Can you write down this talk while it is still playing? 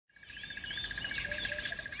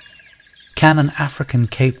Can an African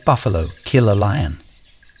Cape buffalo kill a lion?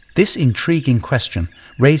 This intriguing question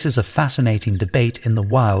raises a fascinating debate in the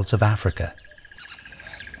wilds of Africa.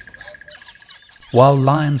 While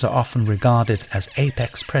lions are often regarded as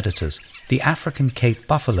apex predators, the African Cape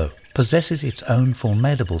buffalo possesses its own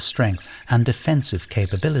formidable strength and defensive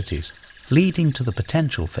capabilities, leading to the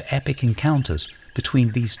potential for epic encounters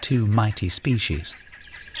between these two mighty species.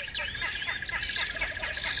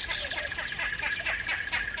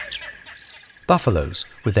 Buffaloes,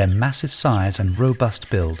 with their massive size and robust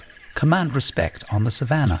build, command respect on the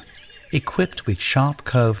savanna. Equipped with sharp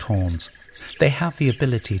curved horns, they have the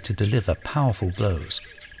ability to deliver powerful blows.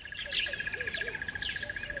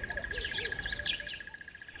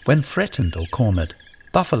 When threatened or cornered,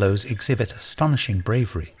 buffaloes exhibit astonishing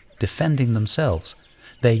bravery, defending themselves,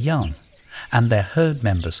 their young, and their herd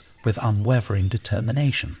members with unwavering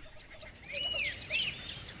determination.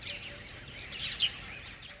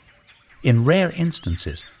 In rare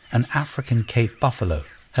instances, an African Cape buffalo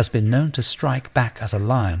has been known to strike back at a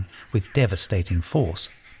lion with devastating force,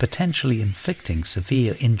 potentially inflicting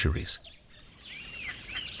severe injuries.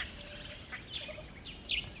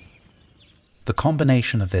 The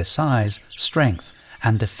combination of their size, strength,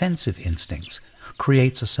 and defensive instincts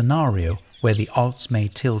creates a scenario where the odds may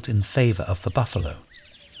tilt in favor of the buffalo.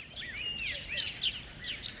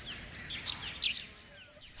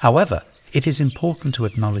 However, it is important to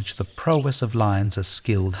acknowledge the prowess of lions as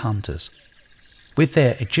skilled hunters. With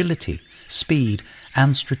their agility, speed,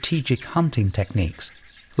 and strategic hunting techniques,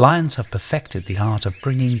 lions have perfected the art of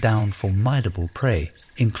bringing down formidable prey,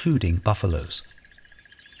 including buffaloes.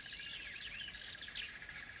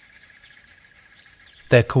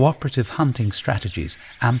 Their cooperative hunting strategies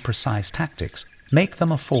and precise tactics make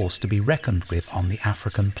them a force to be reckoned with on the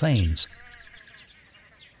African plains.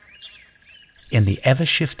 In the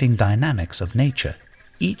ever-shifting dynamics of nature,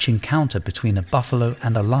 each encounter between a buffalo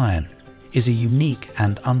and a lion is a unique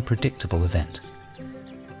and unpredictable event.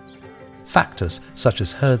 Factors such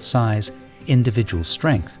as herd size, individual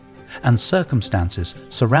strength, and circumstances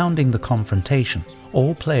surrounding the confrontation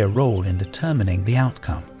all play a role in determining the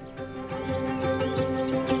outcome.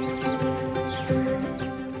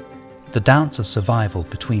 The dance of survival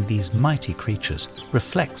between these mighty creatures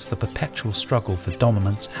reflects the perpetual struggle for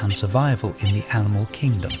dominance and survival in the animal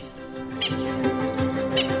kingdom.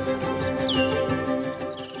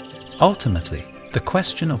 Ultimately, the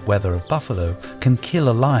question of whether a buffalo can kill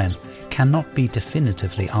a lion cannot be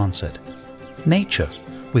definitively answered. Nature,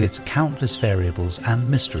 with its countless variables and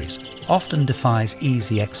mysteries, often defies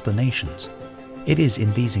easy explanations. It is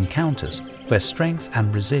in these encounters, where strength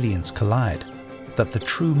and resilience collide, that the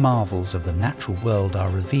true marvels of the natural world are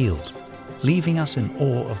revealed, leaving us in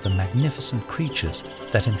awe of the magnificent creatures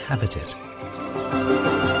that inhabit it.